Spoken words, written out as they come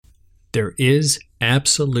there is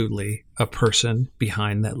absolutely a person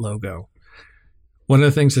behind that logo. One of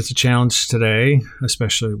the things that's a challenge today,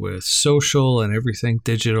 especially with social and everything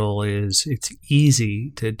digital, is it's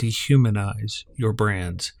easy to dehumanize your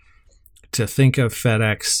brands, to think of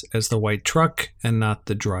FedEx as the white truck and not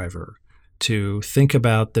the driver, to think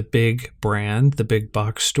about the big brand, the big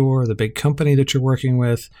box store, the big company that you're working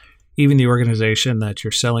with, even the organization that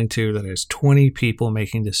you're selling to that has 20 people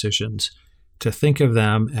making decisions, to think of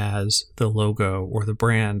them as the logo or the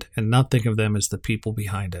brand and not think of them as the people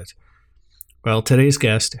behind it. Well, today's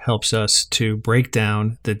guest helps us to break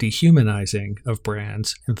down the dehumanizing of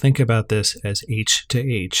brands and think about this as H to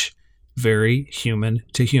H, very human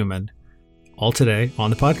to human, all today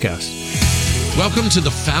on the podcast. Welcome to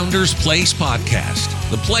the Founders Place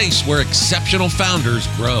podcast, the place where exceptional founders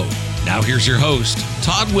grow. Now here's your host,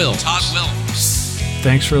 Todd Wilms.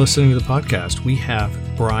 Thanks for listening to the podcast. We have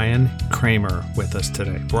Brian Kramer with us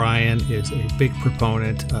today. Brian is a big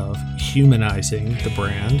proponent of humanizing the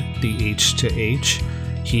brand, the H to H.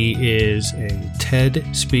 He is a TED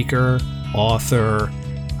speaker, author,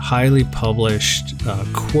 highly published,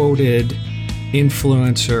 quoted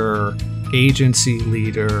influencer, agency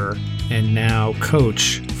leader, and now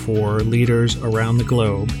coach for leaders around the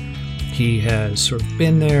globe. He has sort of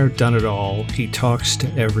been there, done it all. He talks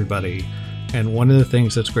to everybody. And one of the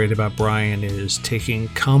things that's great about Brian is taking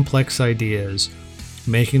complex ideas,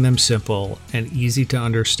 making them simple and easy to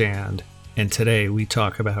understand. And today we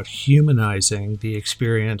talk about humanizing the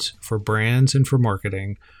experience for brands and for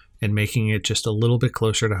marketing and making it just a little bit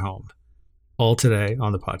closer to home. All today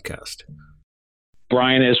on the podcast.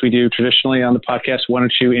 Brian, as we do traditionally on the podcast, why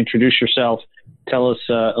don't you introduce yourself? Tell us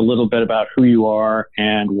a little bit about who you are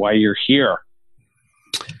and why you're here.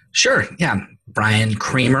 Sure. Yeah. Brian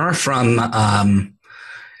Kramer from,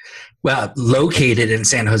 located in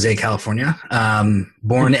San Jose, California,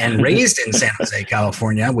 born and raised in San Jose,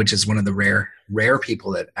 California, which is one of the rare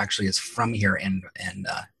people that actually is from here and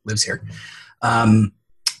lives here. And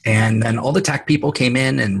then all the tech people came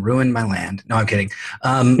in and ruined my land. No, I'm kidding.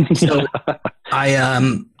 So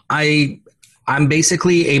I'm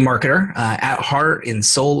basically a marketer at heart, in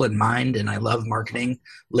soul and mind, and I love marketing,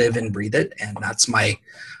 live and breathe it. And that's my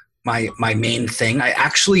main thing. I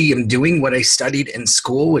actually am doing what I studied in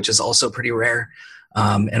school, which is also pretty rare.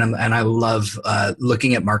 And I love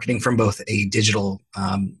looking at marketing from both a digital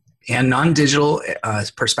and non-digital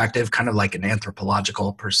perspective, kind of like an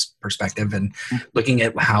anthropological perspective, and looking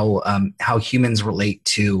at how humans relate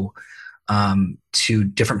to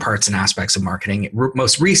different parts and aspects of marketing.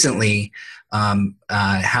 Most recently,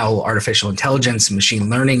 how artificial intelligence and machine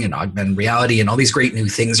learning and augmented reality and all these great new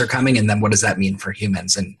things are coming, and then what does that mean for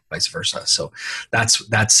humans and vice versa. So that's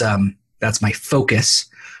my focus.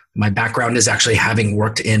 My background is actually having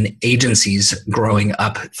worked in agencies growing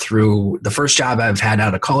up through the first job I've had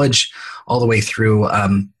out of college, all the way through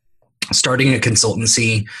starting a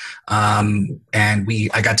consultancy. And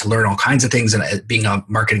I got to learn all kinds of things. And being a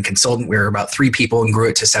marketing consultant, we were about 3 people and grew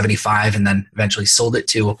it to 75, and then eventually sold it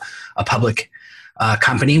to a public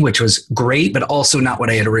company, which was great, but also not what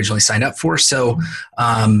I had originally signed up for. So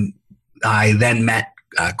I then met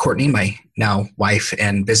Courtney, my now wife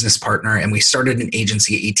and business partner, and we started an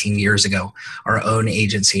agency 18 years ago, our own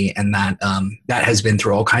agency, and that has been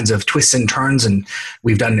through all kinds of twists and turns, and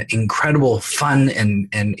we've done incredible fun and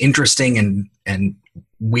interesting and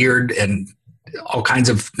weird and all kinds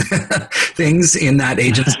of things in that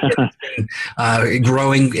agency.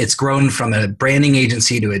 It's grown from a branding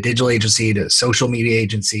agency to a digital agency to a social media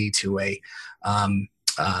agency to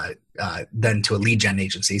then to a lead gen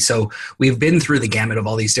agency. So we've been through the gamut of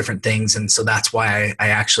all these different things. And so that's why I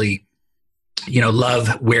actually, love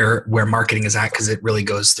where marketing is at, because it really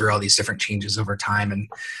goes through all these different changes over time,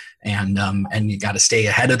 and you got to stay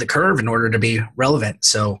ahead of the curve in order to be relevant.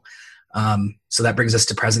 So that brings us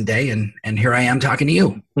to present day, and here I am talking to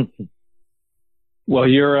you. Well,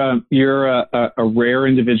 you're a rare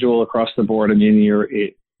individual across the board. I mean,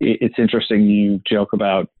 it's interesting. You joke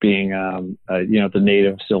about being, the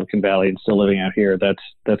native Silicon Valley and still living out here.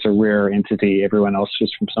 That's a rare entity. Everyone else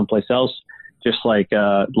is from someplace else. Just like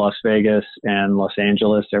Las Vegas and Los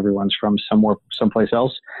Angeles, everyone's from someplace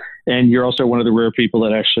else. And you're also one of the rare people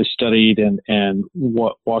that actually studied and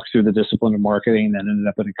walked through the discipline of marketing and ended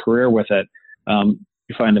up in a career with it.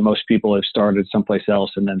 You find that most people have started someplace else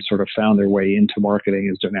and then sort of found their way into marketing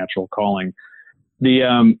as their natural calling.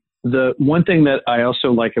 The one thing that I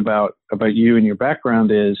also like about you and your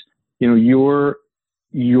background is,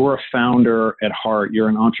 you're a founder at heart. You're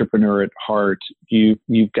an entrepreneur at heart.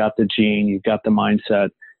 You've got the gene, you've got the mindset,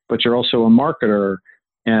 but you're also a marketer.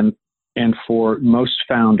 And And for most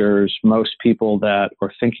founders, most people that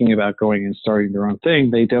are thinking about going and starting their own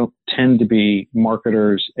thing, they don't tend to be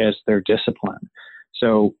marketers as their discipline.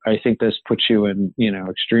 So I think this puts you in,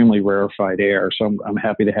 extremely rarefied air. So I'm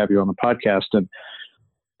happy to have you on the podcast. And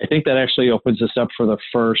I think that actually opens us up for the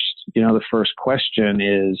first question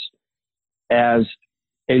is, as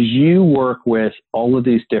you work with all of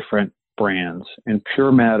these different brands, and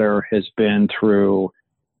Pure Matter has been through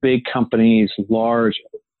big companies, large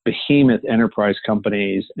behemoth enterprise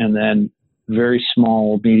companies, and then very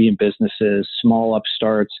small, medium businesses, small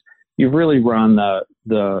upstarts. You've really run the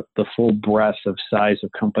full breadth of size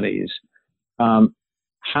of companies.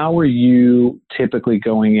 How are you typically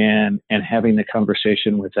going in and having the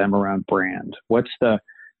conversation with them around brand? What's the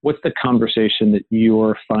conversation that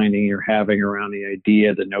you're finding you're having around the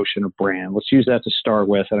idea, the notion of brand? Let's use that to start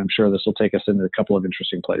with, and I'm sure this will take us into a couple of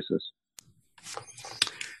interesting places.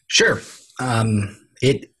 Sure.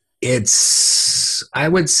 I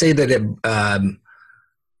would say that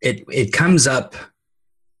it comes up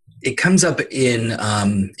in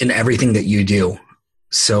everything that you do.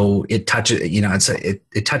 So it touches,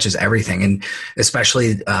 it touches everything, and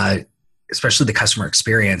especially the customer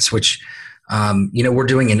experience, which, we're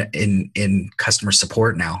doing in customer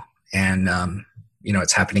support now, and,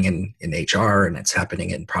 it's happening in HR, and it's happening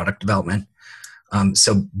in product development.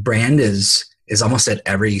 So brand is almost at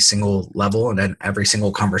every single level and at every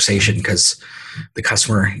single conversation, because the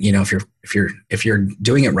customer, if you're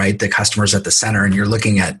doing it right, the customer's at the center, and you're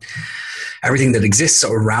looking at everything that exists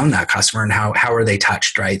around that customer and how are they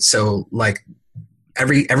touched, right? So like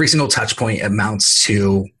every single touch point amounts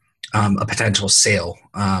to a potential sale,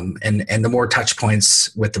 and the more touch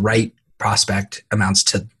points with the right prospect amounts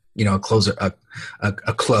to a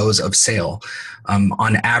close of sale.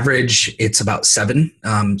 On average, it's about 7.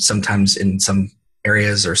 Sometimes in some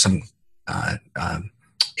areas or some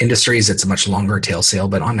industries, it's a much longer tail sale.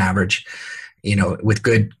 But on average, with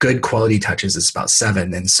good quality touches, it's about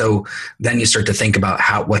 7. And so then you start to think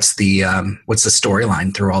about what's the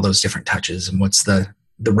storyline through all those different touches, and what's the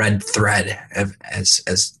red thread,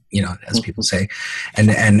 as people say,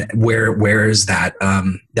 and where is that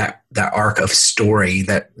arc of story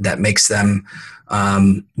that makes them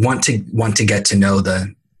want to get to know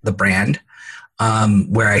the brand.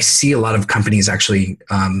 Where I see a lot of companies actually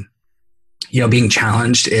being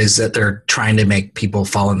challenged is that they're trying to make people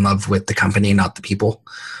fall in love with the company, not the people.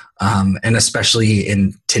 And especially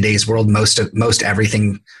in today's world, most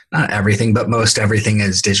everything, not everything, but most everything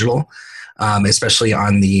is digital, especially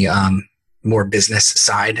on the more business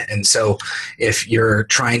side. And so if you're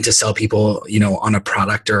trying to sell people, on a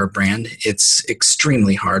product or a brand, it's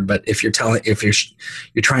extremely hard. But if you're trying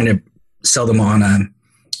to sell them on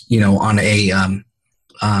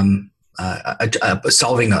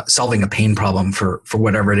solving a pain problem for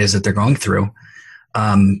whatever it is that they're going through,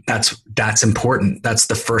 that's important. That's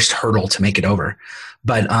the first hurdle to make it over.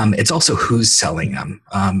 But it's also who's selling them,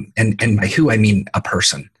 and by who I mean a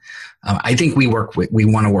person. I think we want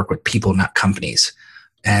to work with people, not companies.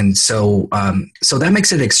 And so that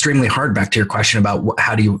makes it extremely hard. Back to your question about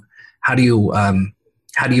how do you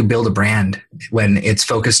build a brand when it's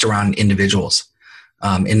focused around individuals,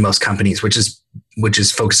 in most companies, which is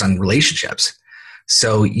focused on relationships.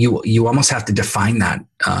 So you almost have to define that,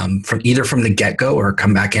 from the get-go, or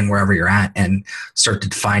come back in wherever you're at and start to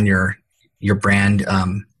define your brand,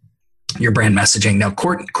 your brand messaging. Now,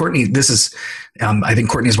 Courtney, this is, I think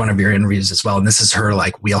Courtney is one of your interviews as well. And this is her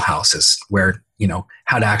wheelhouse, is where,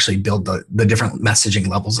 how to actually build the different messaging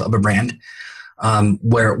levels of a brand.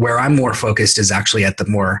 Where I'm more focused is actually at the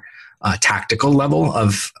more tactical level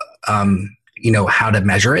of, how to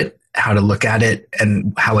measure it, how to look at it,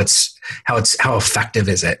 and how effective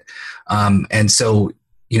is it. And so,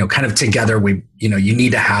 kind of together, you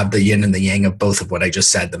need to have the yin and the yang of both of what I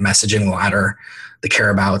just said: the messaging ladder, the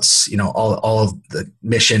careabouts, all of the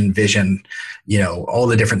mission, vision, all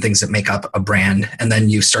the different things that make up a brand. And then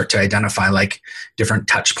you start to identify different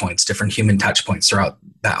touch points, different human touch points throughout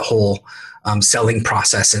that whole selling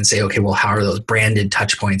process, and say, okay, well, how are those branded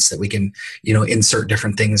touch points that we can, insert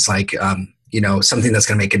different things something that's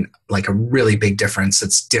going to make a really big difference.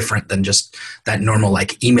 That's different than just that normal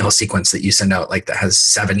email sequence that you send out, that has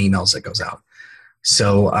 7 emails that goes out.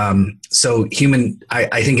 So human,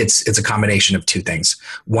 I think it's a combination of 2 things.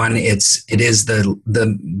 One, it is the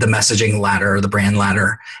messaging ladder, or the brand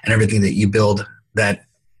ladder, and everything that you build that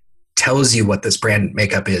tells you what this brand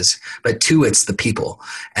makeup is. But 2, it's the people,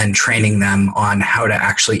 and training them on how to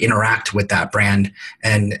actually interact with that brand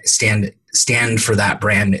and stand for that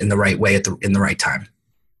brand in the right way in the right time.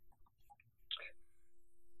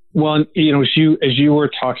 Well, as you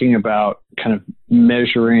were talking about kind of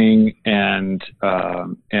measuring and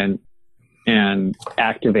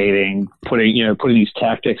activating, putting these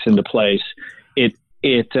tactics into place,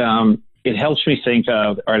 it helps me think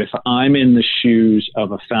of, all right, if I'm in the shoes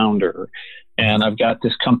of a founder and I've got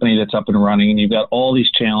this company that's up and running and you've got all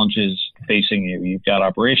these challenges facing you, you've got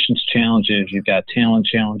operations challenges, you've got talent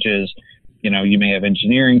challenges, you may have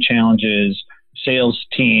engineering challenges, sales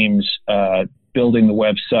teams, building the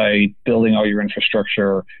website, building all your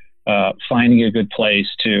infrastructure, finding a good place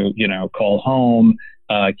to, call home,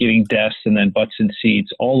 getting desks and then butts and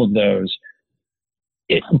seats, all of those.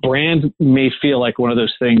 Brand may feel like one of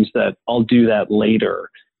those things that I'll do that later.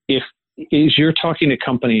 As you're talking to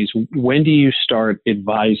companies, when do you start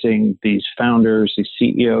advising these founders, these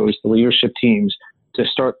CEOs, the leadership teams to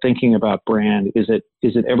start thinking about brand? Is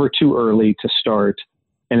it ever too early to start?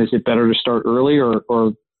 And is it better to start early or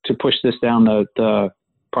to push this down the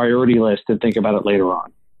priority list and think about it later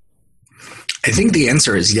on? I think the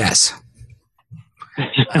answer is yes.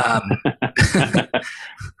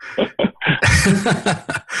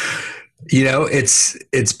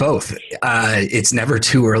 It's both. It's never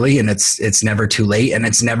too early and it's never too late and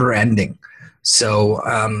it's never ending. So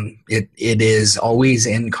it is always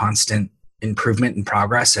in constant improvement and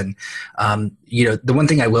progress. And the one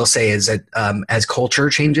thing I will say is that as culture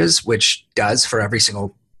changes, which does for every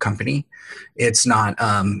single company, it's not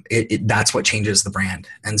that's what changes the brand.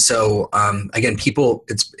 And so again, people,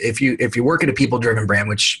 if you work at a people driven brand,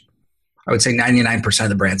 which I would say 99% of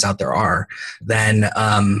the brands out there are, then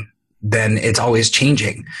it's always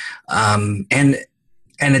changing. And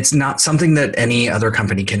it's not something that any other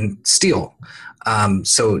company can steal.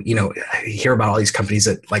 So I hear about all these companies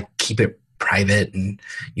that like keep it private and,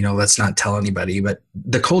 let's not tell anybody, but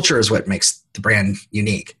the culture is what makes the brand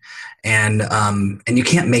unique. And you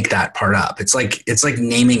can't make that part up. It's like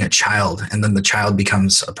naming a child and then the child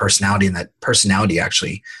becomes a personality and that personality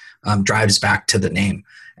actually drives back to the name.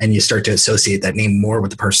 And you start to associate that name more with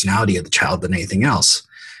the personality of the child than anything else.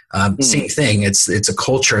 Same thing. It's a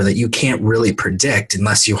culture that you can't really predict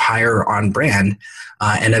unless you hire on brand.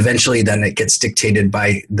 And eventually then it gets dictated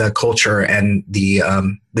by the culture and the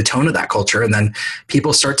tone of that culture. And then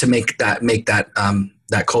people start to make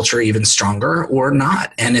that culture even stronger or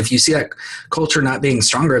not. And if you see that culture not being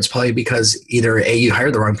stronger, it's probably because either A, you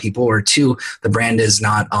hired the wrong people, or two, the brand is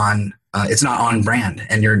not on, it's not on brand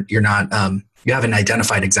and you're not, you haven't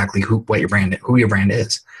identified exactly who your brand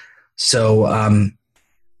is. So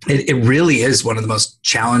it really is one of the most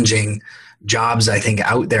challenging jobs I think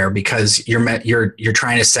out there, because you're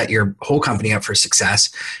trying to set your whole company up for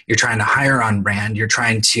success. You're trying to hire on brand. You're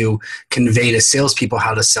trying to convey to salespeople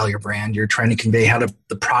how to sell your brand. You're trying to convey how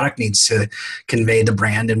the product needs to convey the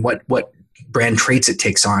brand and what brand traits it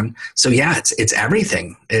takes on. So yeah, it's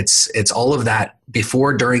everything. It's all of that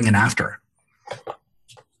before, during, and after.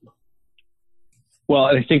 Well,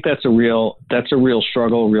 I think that's a real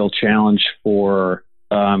struggle, real challenge for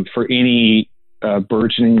any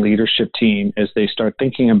burgeoning leadership team as they start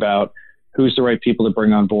thinking about who's the right people to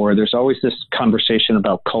bring on board. There's always this conversation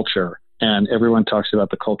about culture, and everyone talks about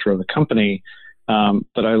the culture of the company.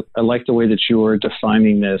 But I like the way that you are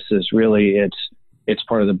defining this as really it's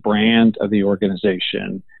part of the brand of the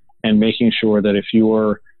organization, and making sure that if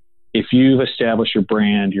you've established your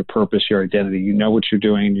brand, your purpose, your identity, you know what you're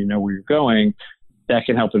doing, you know where you're going, that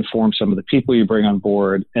can help inform some of the people you bring on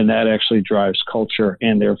board. And that actually drives culture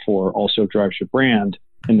and therefore also drives your brand.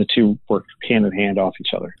 And the two work hand in hand off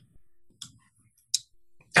each other.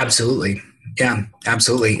 Absolutely. Yeah,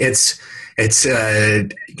 absolutely. It's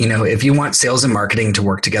if you want sales and marketing to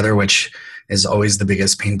work together, which is always the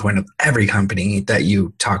biggest pain point of every company that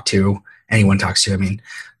you talk to, anyone talks to, I mean,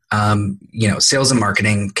 sales and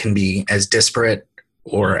marketing can be as disparate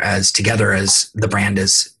or as together as the brand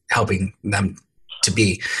is helping them to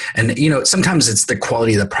be. And, sometimes it's the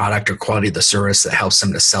quality of the product or quality of the service that helps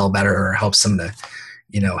them to sell better or helps them to,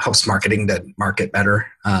 helps marketing to market better.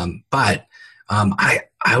 But I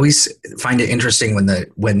always find it interesting when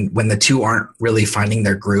the two aren't really finding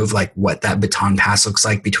their groove, like what that baton pass looks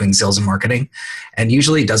like between sales and marketing. And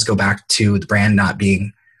usually it does go back to the brand not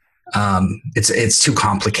being, it's too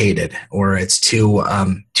complicated, or it's too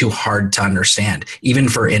hard to understand, even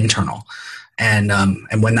for internal. And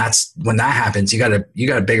when that happens, you got a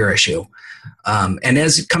bigger issue. And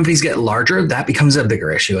as companies get larger, that becomes a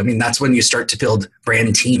bigger issue. I mean, that's when you start to build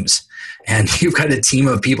brand teams, and you've got a team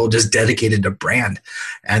of people just dedicated to brand.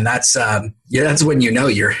 And that's when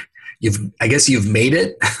you've made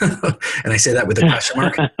it. And I say that with a question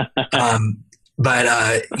mark. But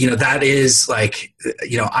that is like,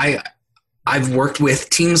 I've worked with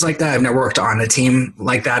teams like that. I've never worked on a team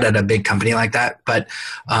like that at a big company like that. But,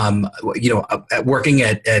 working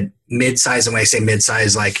at mid-size, and when I say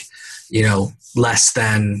mid-size, like, less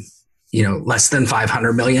than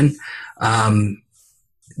 500 million,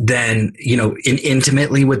 then,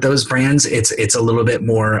 intimately with those brands, it's a little bit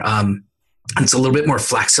more, it's a little bit more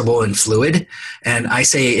flexible and fluid. And I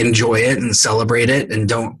say enjoy it and celebrate it, and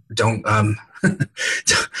don't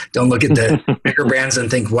don't look at the bigger brands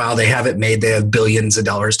and think, wow, they have it made. They have billions of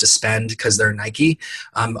dollars to spend because they're Nike.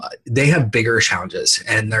 They have bigger challenges,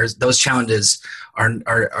 and those challenges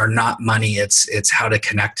are not money. It's how to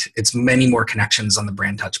connect. It's many more connections on the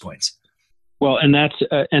brand touch points. Well, and that's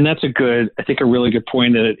a really good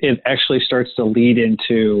point, that it actually starts to lead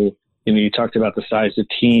into, you talked about the size of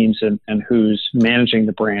teams and who's managing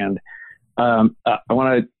the brand. I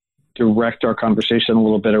want to direct our conversation a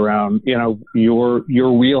little bit around,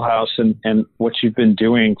 your wheelhouse and what you've been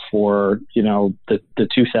doing for, the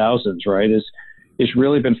 2000s, right? Is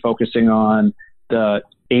really been focusing on the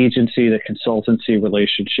agency, the consultancy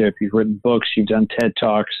relationship. You've written books, you've done TED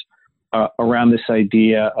Talks around this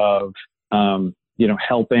idea of,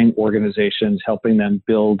 helping organizations, helping them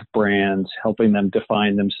build brands, helping them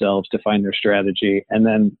define themselves, define their strategy, and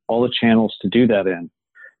then all the channels to do that in.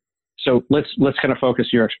 So let's kind of focus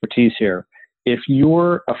your expertise here. If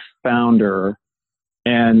you're a founder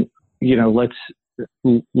and, let's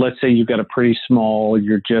say you've got a pretty small,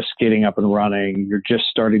 you're just getting up and running, you're just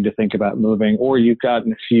starting to think about moving, or you've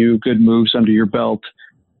gotten a few good moves under your belt,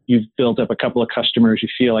 you've built up a couple of customers, you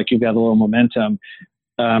feel like you've got a little momentum.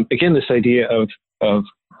 Again, this idea of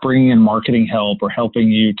bringing in marketing help or helping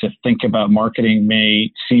you to think about marketing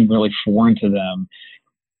may seem really foreign to them.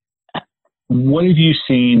 What have you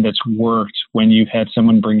seen that's worked when you've had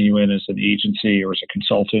someone bring you in as an agency or as a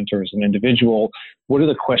consultant or as an individual? What are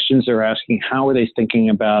the questions they're asking? How are they thinking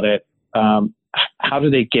about it? How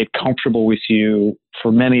do they get comfortable with you?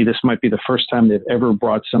 For many, this might be the first time they've ever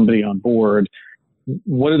brought somebody on board.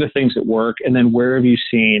 What are the things that work? And then where have you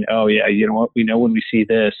seen, oh yeah, you know what, we know when we see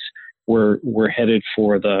this, we're headed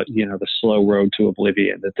for the slow road to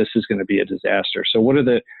oblivion, that this is going to be a disaster. So what are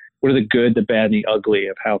the good, the bad, and the ugly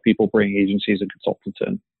of how people bring agencies and consultants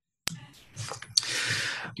in?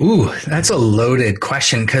 Ooh, that's a loaded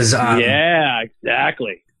question. Yeah,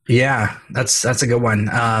 exactly. Yeah, that's a good one.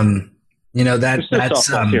 That's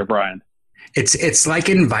here, Brian. It's like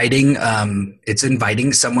inviting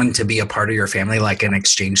someone to be a part of your family, like an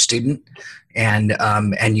exchange student,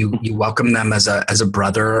 and you welcome them as a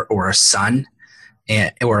brother or a son,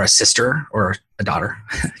 or a sister or a daughter,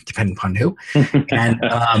 depending upon who,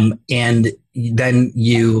 and then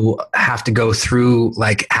you have to go through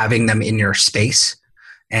like having them in your space,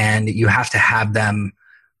 and you have to have them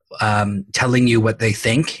telling you what they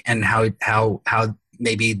think and how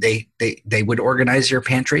maybe they would organize your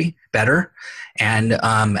pantry better, and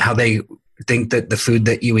how they think that the food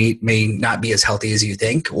that you eat may not be as healthy as you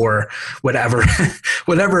think, or whatever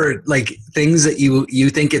like things that you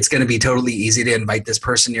think it's going to be totally easy to invite this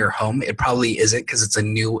person to your home. It probably isn't, because it's a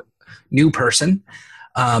new person.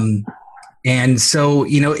 And so,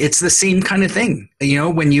 it's the same kind of thing,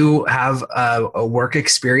 when you have a work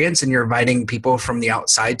experience and you're inviting people from the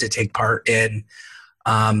outside to take part in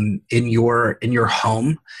your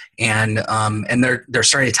home, and they're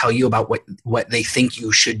starting to tell you about what they think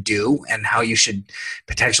you should do and how you should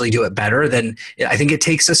potentially do it better. Then I think it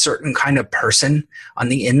takes a certain kind of person on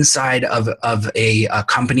the inside of a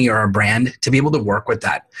company or a brand to be able to work with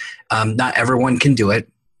that. Not everyone can do it.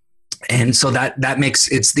 And so that makes,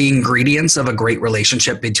 it's the ingredients of a great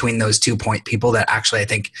relationship between those 2 point people that actually, I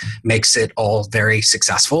think, makes it all very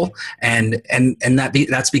successful. And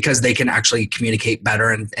that's because they can actually communicate better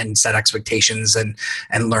and set expectations and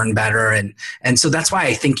learn better. And so that's why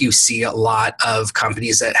I think you see a lot of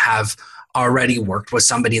companies that have already worked with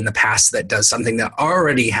somebody in the past that does something that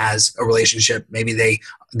already has a relationship. Maybe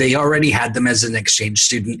they already had them as an exchange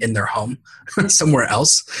student in their home somewhere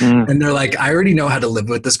else. And they're like, I already know how to live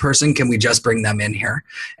with this person. Can we just bring them in here?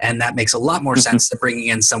 And that makes a lot more sense than bringing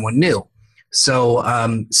in someone new. So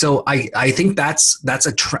I think that's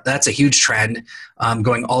a huge trend,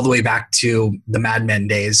 going all the way back to the Mad Men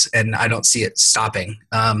days. And I don't see it stopping.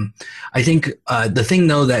 I think the thing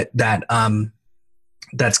though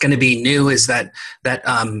that's going to be new is that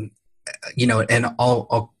and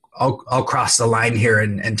I'll cross the line here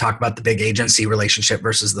and talk about the big agency relationship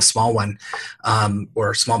versus the small one,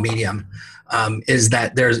 or small medium. Is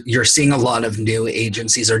that you're seeing a lot of new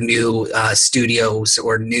agencies or new studios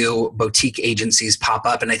or new boutique agencies pop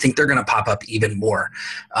up, and I think they're going to pop up even more.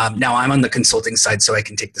 Now I'm on the consulting side, so I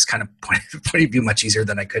can take this kind of point of view much easier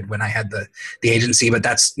than I could when I had the agency. But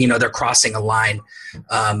that's, they're crossing a line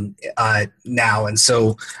now, and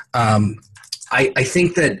so. I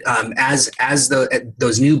think that as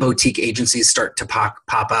those new boutique agencies start to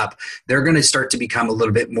pop up, they're going to start to become a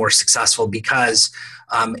little bit more successful because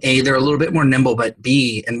A, they're a little bit more nimble, but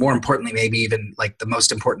B, and more importantly, maybe even like the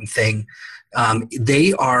most important thing,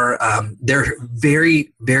 they're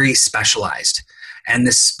very, very specialized. And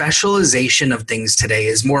the specialization of things today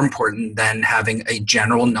is more important than having a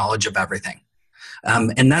general knowledge of everything.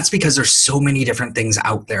 And that's because there's so many different things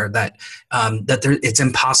out there that it's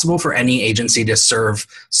impossible for any agency to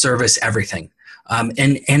service everything.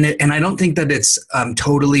 And I don't think that it's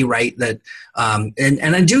totally right that,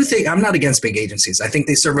 and I do think, I'm not against big agencies. I think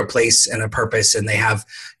they serve a place and a purpose, and they have,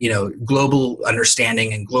 global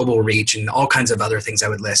understanding and global reach and all kinds of other things I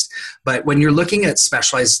would list. But when you're looking at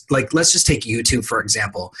specialized, like, let's just take YouTube, for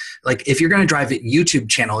example. Like, if you're going to drive a YouTube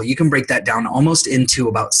channel, you can break that down almost into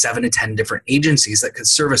about 7 to 10 different agencies that could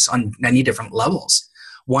service on many different levels.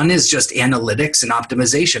 One is just analytics and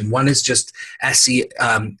optimization. One is just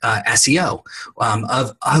SEO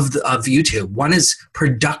of YouTube. One is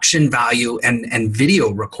production value and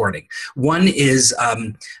video recording. One is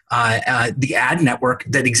the ad network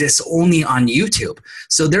that exists only on YouTube.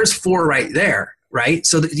 So there's 4 right there, right?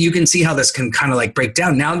 So that you can see how this can kind of like break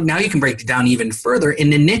down. Now you can break it down even further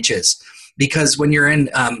into niches, because when you're in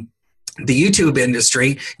the YouTube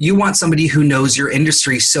industry, you want somebody who knows your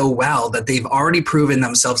industry so well that they've already proven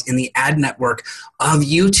themselves in the ad network of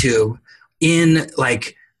YouTube in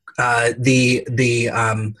like call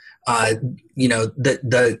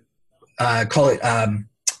it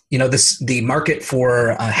the market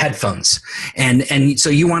for headphones, and so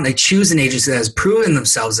you want to choose an agency that has proven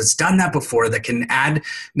themselves, that's done that before, that can ad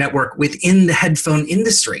network within the headphone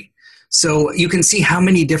industry. So you can see how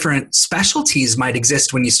many different specialties might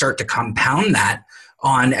exist when you start to compound that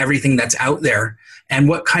on everything that's out there, and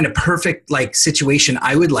what kind of perfect like situation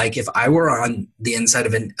I would like if I were on the inside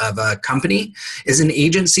of a company is an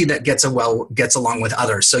agency that gets along with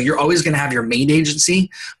others. So you're always going to have your main agency,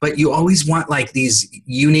 but you always want like these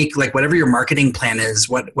unique, like whatever your marketing plan is,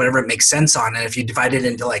 whatever it makes sense on. And if you divide it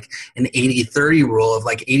into like an 80-30 rule of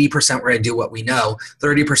like 80% we're going to do what we know,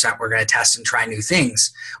 30% we're going to test and try new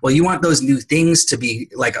things. Well, you want those new things to be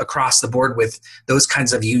like across the board with those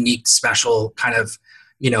kinds of unique, special kind of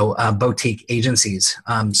boutique agencies.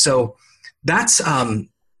 So that's,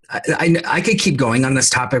 I could keep going on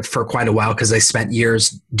this topic for quite a while because I spent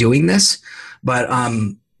years doing this, but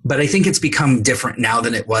I think it's become different now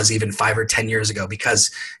than it was even 5 or 10 years ago,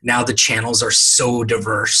 because now the channels are so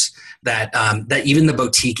diverse that even the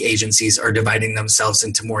boutique agencies are dividing themselves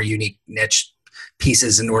into more unique niche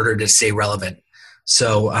pieces in order to stay relevant.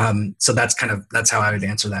 So that's how I would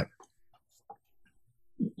answer that.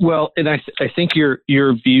 Well, and I think your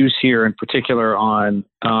views here in particular on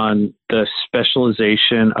the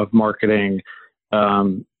specialization of marketing,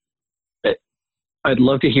 I'd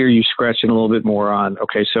love to hear you scratching a little bit more on,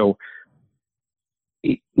 okay, so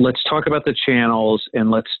let's talk about the channels,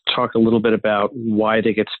 and let's talk a little bit about why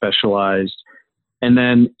they get specialized. And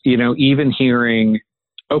then, even hearing,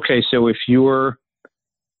 okay, so if you're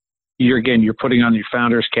putting on your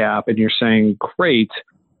founder's cap and you're saying, great,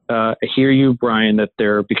 I hear you, Brian, that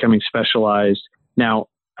they're becoming specialized. Now,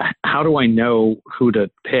 how do I know who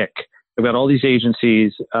to pick? I've got all these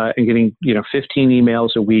agencies and getting 15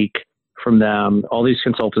 emails a week from them, all these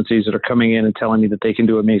consultancies that are coming in and telling me that they can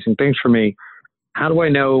do amazing things for me. How do I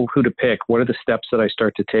know who to pick? What are the steps that I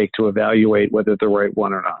start to take to evaluate whether they're the right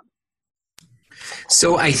one or not?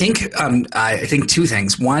 So I think 2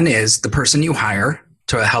 things. One is the person you hire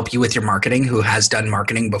to help you with your marketing, who has done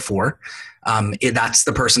marketing before. That's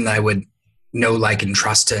the person that I would know, like, and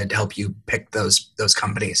trust to help you pick those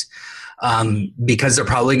companies, because they're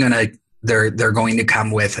probably they're going to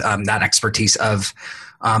come with that expertise of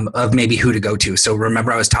maybe who to go to. So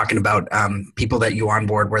remember, I was talking about people that you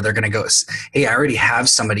onboard where they're going to go, hey, I already have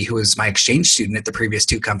somebody who was my exchange student at the previous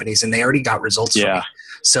 2 companies, and they already got results from me.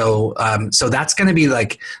 So that's going to be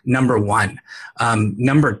like number 1.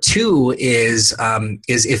 Number 2 is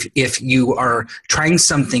if you are trying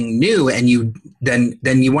something new and then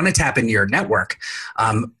you want to tap into your network,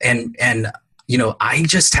 and I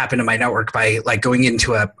just tap into my network by like going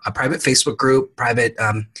into a private Facebook group, private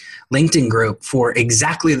LinkedIn group for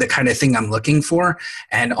exactly the kind of thing I'm looking for.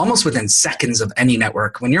 And almost within seconds of any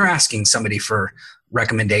network, when you're asking somebody for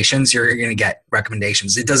recommendations, you're going to get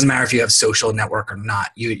recommendations. It doesn't matter if you have social network or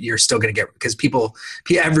not. You're still going to get, because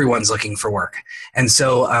everyone's looking for work. And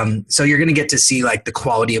so you're going to get to see like the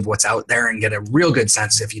quality of what's out there and get a real good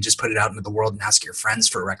sense if you just put it out into the world and ask your friends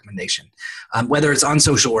for a recommendation, whether it's on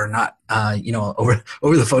social or not.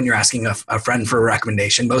 Over the phone, you're asking a friend for a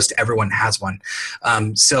recommendation. Most everyone has one.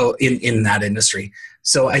 So in that industry.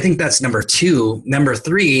 So I think that's number 2. Number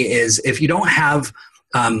 3 is if you don't have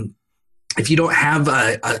a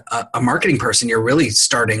marketing person, you're really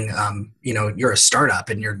starting, you're a startup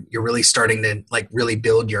and you're really starting to like really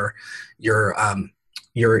build your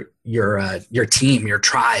team, your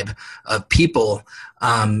tribe of people.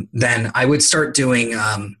 Then I would start doing,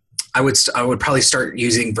 I would probably start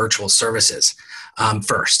using virtual services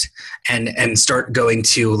first and start going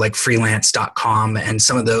to like freelance.com and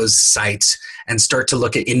some of those sites and start to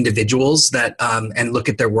look at individuals that and look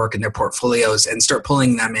at their work and their portfolios and start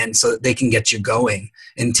pulling them in so that they can get you going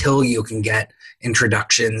until you can get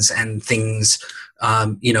introductions and things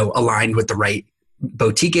aligned with the right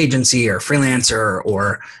boutique agency or freelancer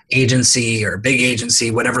or agency or big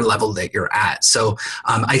agency, whatever level that you're at. So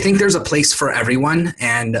I think there's a place for everyone,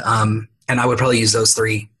 and I would probably use those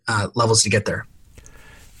 3 levels to get there.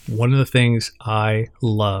 One of the things I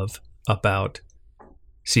love about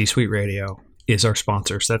C-Suite Radio is our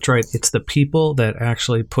sponsors. That's right. It's the people that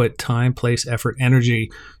actually put time, place, effort, energy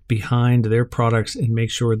behind their products and make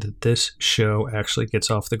sure that this show actually gets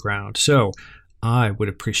off the ground. So I would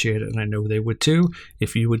appreciate it, and I know they would too,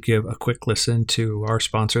 if you would give a quick listen to our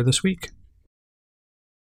sponsor this week.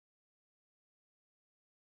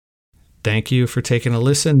 Thank you for taking a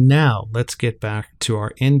listen. Now, let's get back to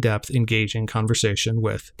our in-depth, engaging conversation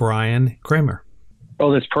with Brian Kramer.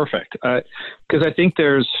 Oh, that's perfect. Because I think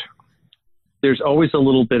there's always a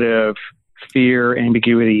little bit of fear,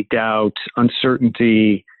 ambiguity, doubt,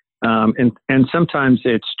 uncertainty, and sometimes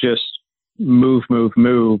it's just move,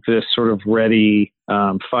 this sort of ready,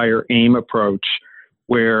 fire, aim approach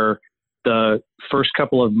where the first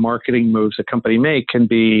couple of marketing moves a company make can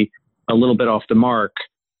be a little bit off the mark.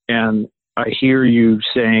 And I hear you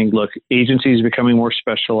saying, look, agencies are becoming more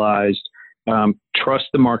specialized. Trust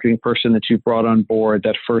the marketing person that you brought on board,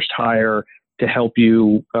 that first hire, to help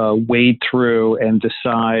you wade through and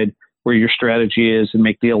decide where your strategy is and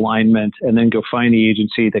make the alignment, and then go find the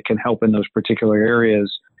agency that can help in those particular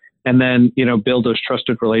areas. And then, build those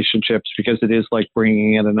trusted relationships, because it is like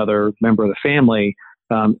bringing in another member of the family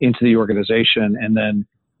into the organization and then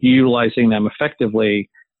utilizing them effectively.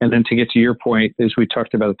 And then to get to your point, as we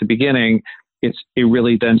talked about at the beginning, it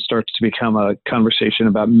really then starts to become a conversation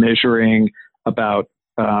about measuring, about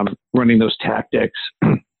running those tactics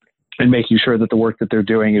and making sure that the work that they're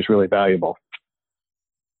doing is really valuable.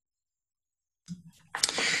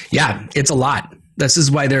 Yeah, it's a lot. This is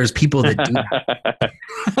why there's people that do that.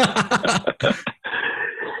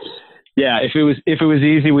 Yeah, if it was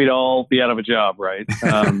easy, we'd all be out of a job, right?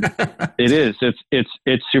 It is.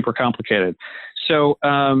 It's super complicated. So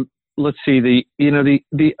let's see.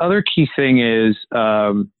 The other key thing is,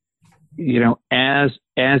 as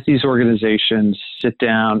these organizations sit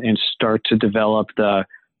down and start to develop the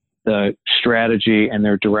strategy and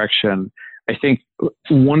their direction, I think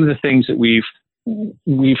one of the things that we've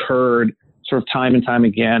heard sort of time and time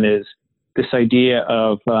again is this idea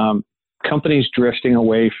of companies drifting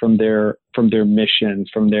away from their mission,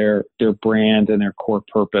 from their brand and their core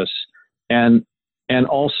purpose, and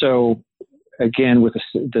also, again, with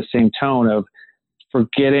the same tone of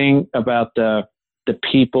forgetting about the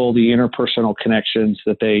people, the interpersonal connections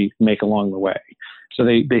that they make along the way. So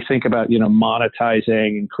they think about,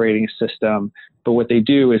 monetizing and creating a system, but what they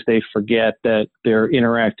do is they forget that they're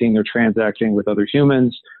transacting with other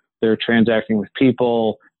humans, they're transacting with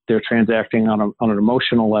people, they're transacting on an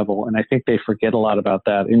emotional level. And I think they forget a lot about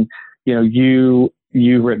that. And,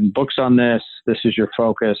 you've written books on this. This is your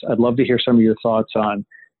focus. I'd love to hear some of your thoughts on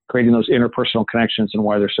creating those interpersonal connections and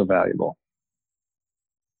why they're so valuable.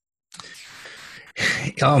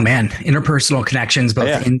 Oh man, interpersonal connections,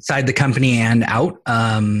 both inside the company and out.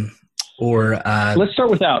 Let's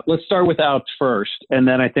start with out first, and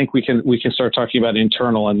then I think we can start talking about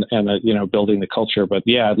internal and building the culture. But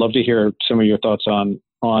yeah, I'd love to hear some of your thoughts on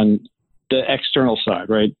the external side,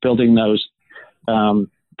 right? Building those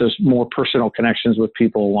more personal connections with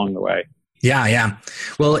people along the way. Yeah.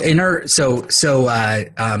 Well,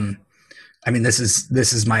 I mean, this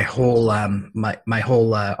is my whole my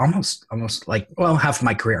whole almost like, well, half of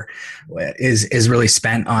my career is really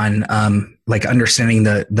spent on like understanding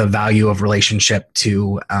the value of relationship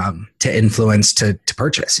to influence to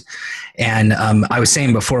purchase. And I was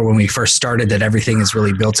saying before when we first started that everything is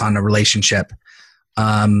really built on a relationship,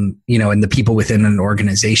 and the people within an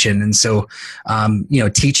organization. And so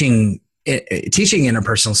teaching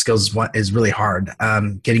interpersonal skills is really hard.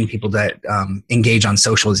 Getting people to engage on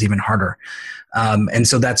social is even harder. And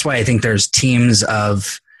so that's why I think there's teams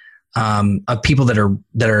of people that are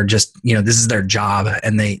just, this is their job,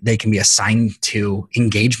 and they can be assigned to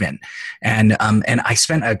engagement. And I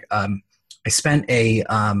spent a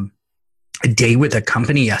day with a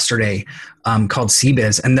company yesterday called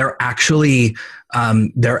CBiz, and they're actually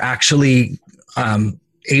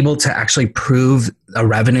able to actually prove a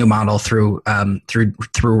revenue model through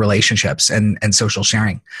relationships and social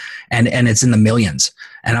sharing, and it's in the millions.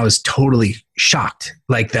 And I was totally shocked,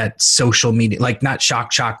 like that social media, like not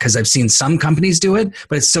shocked because I've seen some companies do it,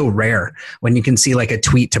 but it's so rare when you can see like a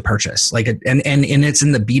tweet to purchase, and it's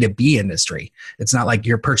in the B2B industry. It's not like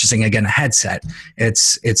you're purchasing again a headset.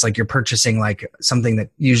 It's like you're purchasing like something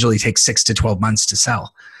that usually takes 6 to 12 months to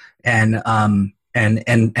sell, and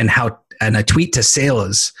a tweet to sale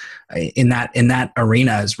is in that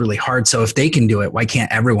arena is really hard. So if they can do it, why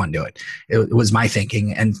can't everyone do it? It was my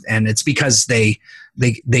thinking. And it's because they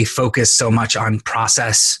focus so much on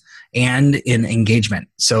process and in engagement.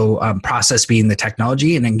 So process being the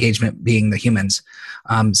technology and engagement being the humans.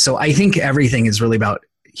 So I think everything is really about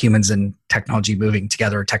humans and technology moving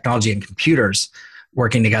together, technology and computers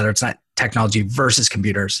working together. It's not technology versus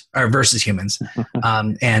computers or versus humans.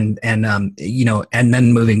 And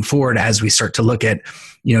then moving forward, as we start to look at,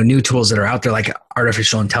 new tools that are out there, like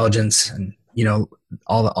artificial intelligence and,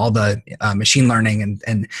 all the machine learning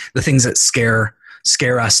and the things that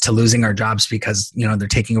scare us to losing our jobs because, they're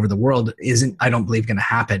taking over the world isn't, I don't believe, going to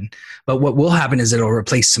happen. But what will happen is it'll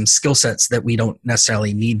replace some skill sets that we don't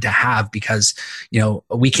necessarily need to have because,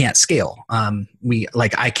 we can't scale. I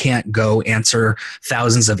can't go answer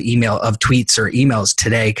thousands of tweets or emails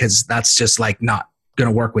today because that's just like not going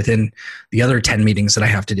to work within the other 10 meetings that I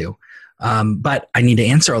have to do. But I need to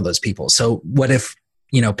answer all those people. So what if,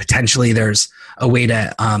 potentially there's a way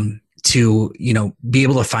to be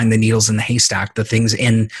able to find the needles in the haystack, the things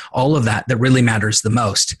in all of that really matters the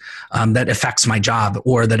most, that affects my job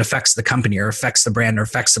or that affects the company or affects the brand or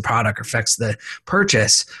affects the product or affects the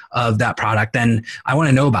purchase of that product, then I want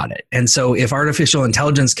to know about it. And so if artificial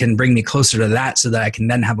intelligence can bring me closer to that so that I can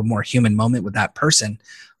then have a more human moment with that person,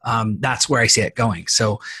 that's where I see it going.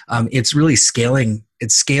 So it's really scaling.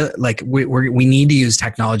 Like we need to use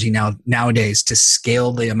technology nowadays to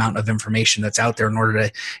scale the amount of information that's out there in order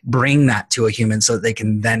to bring that to a human so that they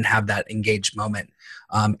can then have that engaged moment.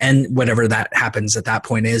 And whatever that happens at that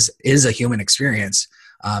point is a human experience,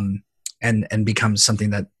 and becomes something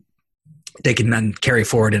that they can then carry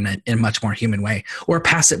forward in a much more human way, or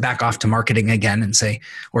pass it back off to marketing again and say,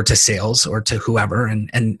 or to sales or to whoever,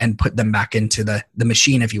 and put them back into the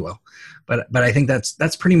machine, if you will. But I think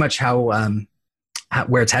that's pretty much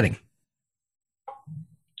where it's heading.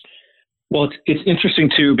 Well, it's interesting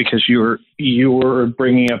too, because you're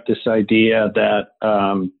bringing up this idea that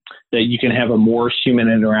you can have a more human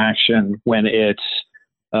interaction when it's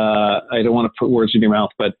I don't want to put words in your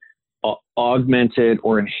mouth, but augmented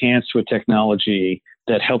or enhanced with technology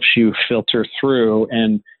that helps you filter through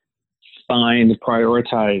and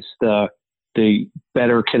prioritize the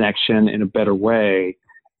better connection in a better way.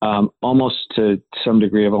 Almost to some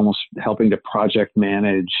degree of almost helping to program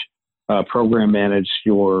manage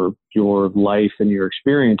your life and your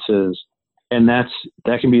experiences. And that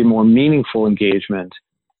can be a more meaningful engagement.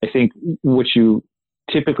 I think what you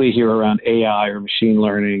typically hear around AI or machine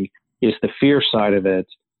learning is the fear side of it.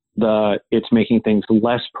 It's making things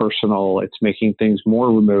less personal. It's making things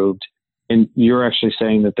more removed. And you're actually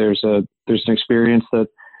saying that there's an experience that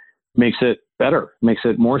makes it better, makes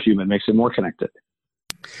it more human, makes it more connected.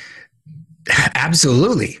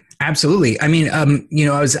 Absolutely. I mean,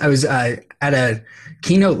 I was at a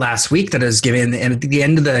keynote last week that I was given, and at the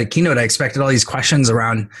end of the keynote, I expected all these questions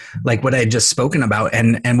around like what I had just spoken about,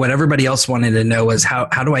 and what everybody else wanted to know was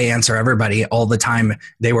how do I answer everybody all the time?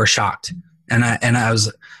 They were shocked, and I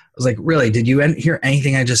was like, really, did you hear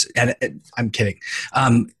anything I just edited? I'm kidding.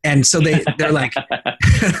 And so they're like,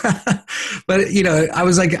 but I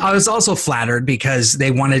was also flattered because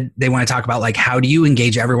they want to talk about like, how do you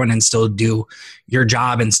engage everyone and still do your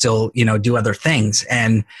job and still, do other things.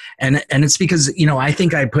 And it's because, I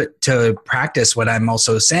think I put to practice what I'm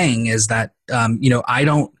also saying is that, I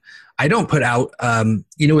don't put out,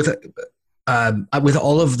 with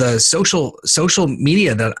all of the social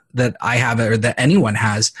media that I have or that anyone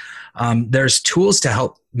has, there's tools to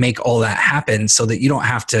help make all that happen so that you don't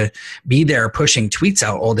have to be there pushing tweets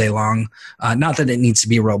out all day long. Not that it needs to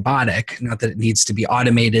be robotic, not that it needs to be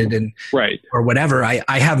automated and right or whatever. I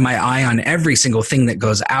have my eye on every single thing that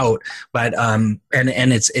goes out, but and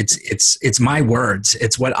it's my words.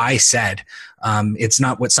 It's what I said. It's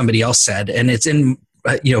not what somebody else said, and it's in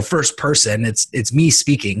first person. It's me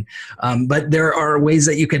speaking. But there are ways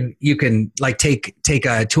that you can like take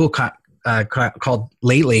a tool called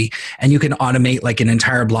Lately, and you can automate like an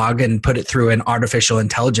entire blog and put it through an artificial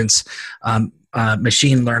intelligence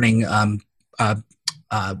machine learning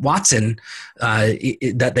Watson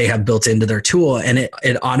that they have built into their tool, and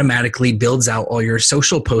it automatically builds out all your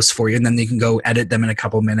social posts for you, and then you can go edit them in a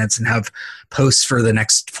couple minutes and have posts for the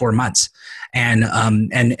next 4 months, and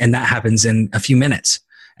that happens in a few minutes,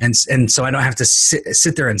 and so I don't have to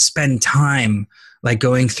sit there and spend time like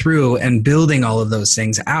going through and building all of those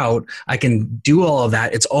things out. I can do all of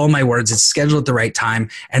that. It's all my words. It's scheduled at the right time.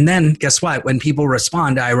 And then guess what? When people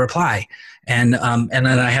respond, I reply. And then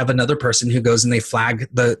I have another person who goes and they flag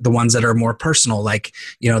the ones that are more personal. Like,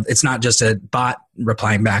 it's not just a bot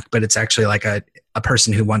replying back, but it's actually like a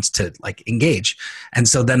person who wants to like engage. And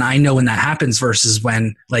so then I know when that happens versus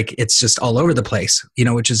when like it's just all over the place,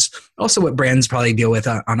 which is also what brands probably deal with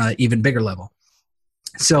on an even bigger level.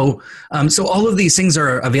 So all of these things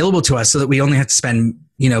are available to us so that we only have to spend,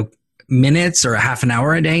 minutes or a half an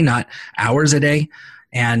hour a day, not hours a day.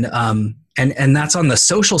 And that's on the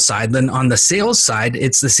social side. Then on the sales side,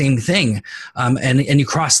 it's the same thing. And you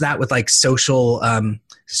cross that with like social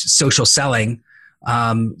selling.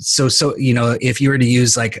 So if you were to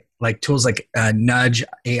use like tools like Nudge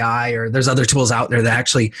AI, or there's other tools out there that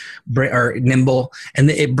actually are nimble,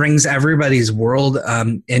 and it brings everybody's world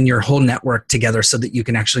and your whole network together so that you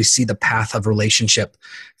can actually see the path of relationship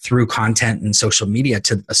through content and social media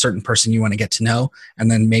to a certain person you want to get to know,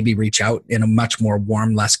 and then maybe reach out in a much more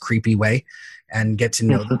warm, less creepy way and get to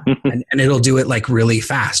know them. And it'll do it like really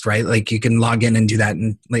fast, right? Like you can log in and do that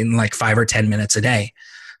in like 5 or 10 minutes a day.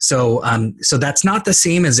 So that's not the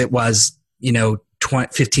same as it was,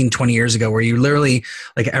 15, 20 years ago, where you literally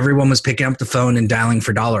like everyone was picking up the phone and dialing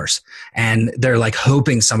for dollars, and they're like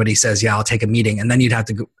hoping somebody says, yeah, I'll take a meeting. And then you'd have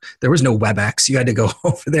to go, there was no WebEx. You had to go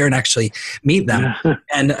over there and actually meet them.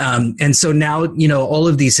 And so now, all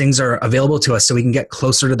of these things are available to us so we can get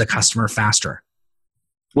closer to the customer faster.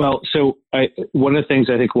 Well, so one of the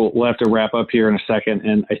things I think we'll have to wrap up here in a second,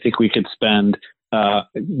 and I think we could spend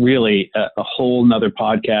really a whole nother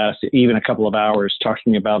podcast, even a couple of hours,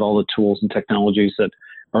 talking about all the tools and technologies that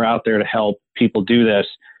are out there to help people do this.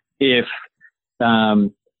 If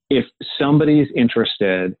somebody's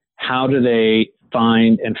interested, how do they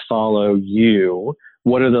find and follow you?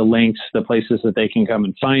 What are the links, the places that they can come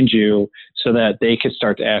and find you so that they can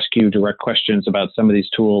start to ask you direct questions about some of these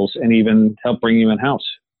tools and even help bring you in-house?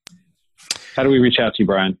 How do we reach out to you,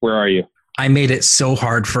 Brian? Where are you? I made it so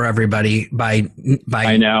hard for everybody by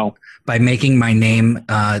I know. by making my name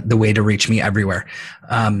the way to reach me everywhere.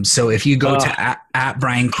 So if you go to at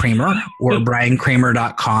Brian Kramer or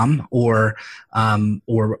briankramer.com or / Brian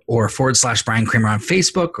Kramer on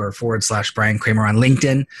Facebook or / Brian Kramer on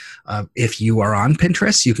LinkedIn. If you are on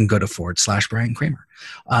Pinterest, you can go to / Brian Kramer.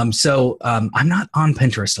 I'm not on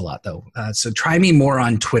Pinterest a lot though. So try me more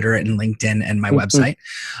on Twitter and LinkedIn and my website.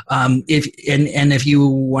 If you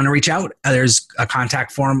want to reach out, there's a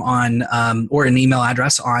contact form on, or an email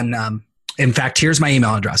address on, in fact, here's my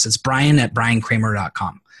email address. It's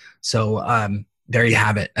brian@briankramer.com. So, there you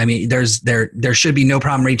have it. I mean, there should be no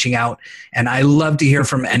problem reaching out, and I love to hear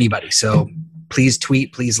from anybody. So please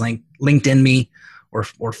tweet, please LinkedIn me or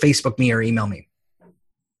Facebook me or email me.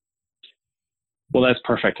 Well, that's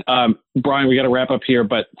perfect. Brian, we got to wrap up here,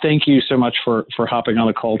 but thank you so much for hopping on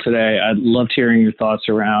the call today. I loved hearing your thoughts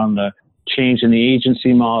around the change in the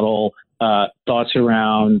agency model, thoughts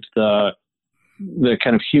around the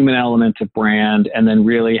kind of human element of brand, and then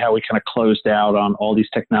really how we kind of closed out on all these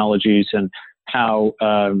technologies and how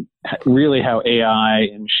AI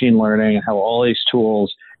and machine learning and how all these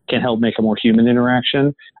tools can help make a more human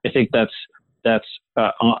interaction. I think that's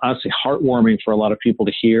honestly heartwarming for a lot of people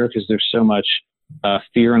to hear, because there's so much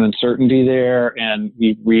fear and uncertainty there. And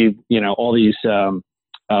we read, all these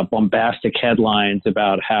bombastic headlines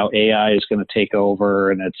about how AI is going to take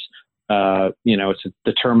over, and it's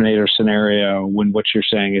the Terminator scenario, when what you're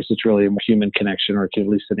saying is it's really a human connection, or it can at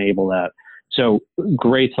least enable that. So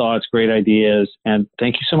great thoughts, great ideas. And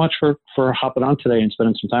thank you so much for hopping on today and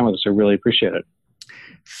spending some time with us. I really appreciate it.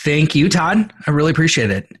 Thank you, Todd. I really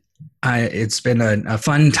appreciate it. It's been a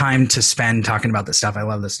fun time to spend talking about this stuff. I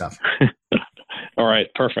love this stuff. All right.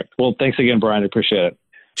 Perfect. Well, thanks again, Brian. I appreciate it.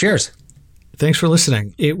 Cheers. Thanks for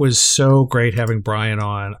listening. It was so great having Brian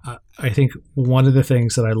on. I think one of the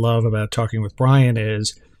things that I love about talking with Brian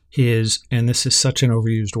is his, and this is such an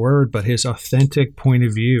overused word, but his authentic point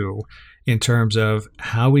of view in terms of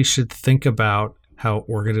how we should think about how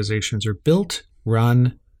organizations are built,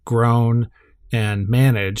 run, grown, and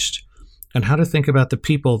managed, and how to think about the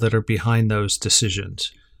people that are behind those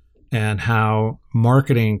decisions, and how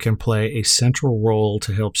marketing can play a central role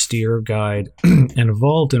to help steer, guide, and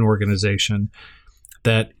evolve an organization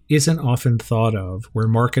that isn't often thought of, where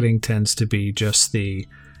marketing tends to be just the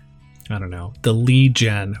lead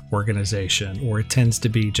gen organization, or it tends to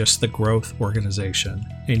be just the growth organization.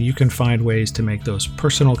 And you can find ways to make those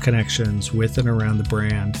personal connections with and around the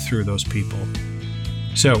brand through those people.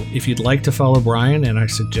 So if you'd like to follow Brian, and I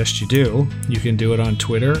suggest you do, you can do it on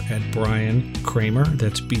Twitter at Brian Kramer.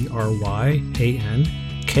 That's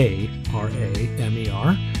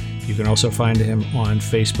BryanKramer. You can also find him on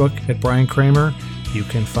Facebook at Brian Kramer. You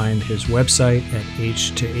can find his website at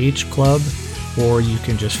H2H Club, or you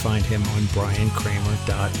can just find him on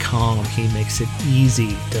briankramer.com. He makes it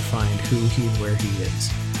easy to find who he and where he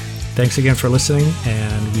is. Thanks again for listening,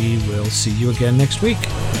 and we will see you again next week.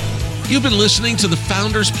 You've been listening to the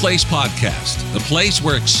Founders Place podcast, the place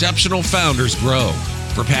where exceptional founders grow.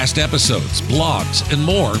 For past episodes, blogs, and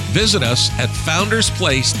more, visit us at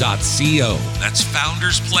foundersplace.co. That's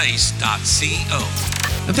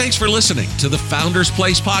foundersplace.co. And thanks for listening to the Founders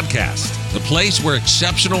Place podcast, the place where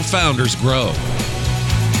exceptional founders grow.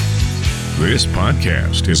 This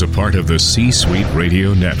podcast is a part of the C-Suite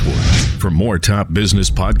Radio Network. For more top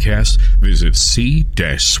business podcasts, visit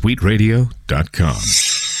c-suiteradio.com.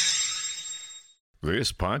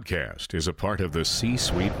 This podcast is a part of the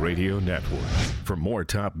C-Suite Radio Network. For more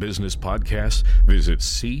top business podcasts, visit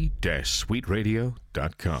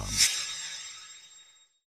c-suiteradio.com.